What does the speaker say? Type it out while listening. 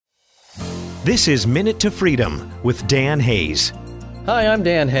This is Minute to Freedom with Dan Hayes. Hi, I'm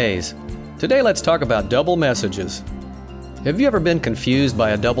Dan Hayes. Today let's talk about double messages. Have you ever been confused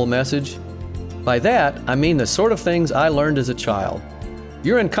by a double message? By that, I mean the sort of things I learned as a child.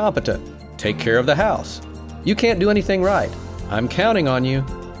 You're incompetent. Take care of the house. You can't do anything right. I'm counting on you.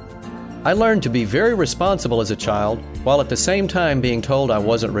 I learned to be very responsible as a child, while at the same time being told I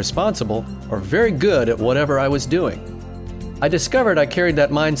wasn't responsible or very good at whatever I was doing. I discovered I carried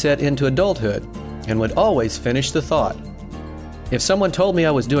that mindset into adulthood and would always finish the thought. If someone told me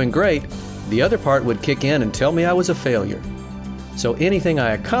I was doing great, the other part would kick in and tell me I was a failure. So anything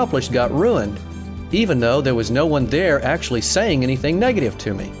I accomplished got ruined, even though there was no one there actually saying anything negative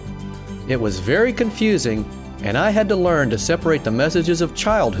to me. It was very confusing, and I had to learn to separate the messages of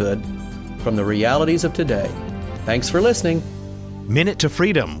childhood from the realities of today. Thanks for listening. Minute to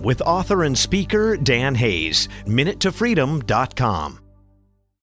Freedom with author and speaker Dan Hayes. MinuteToFreedom.com.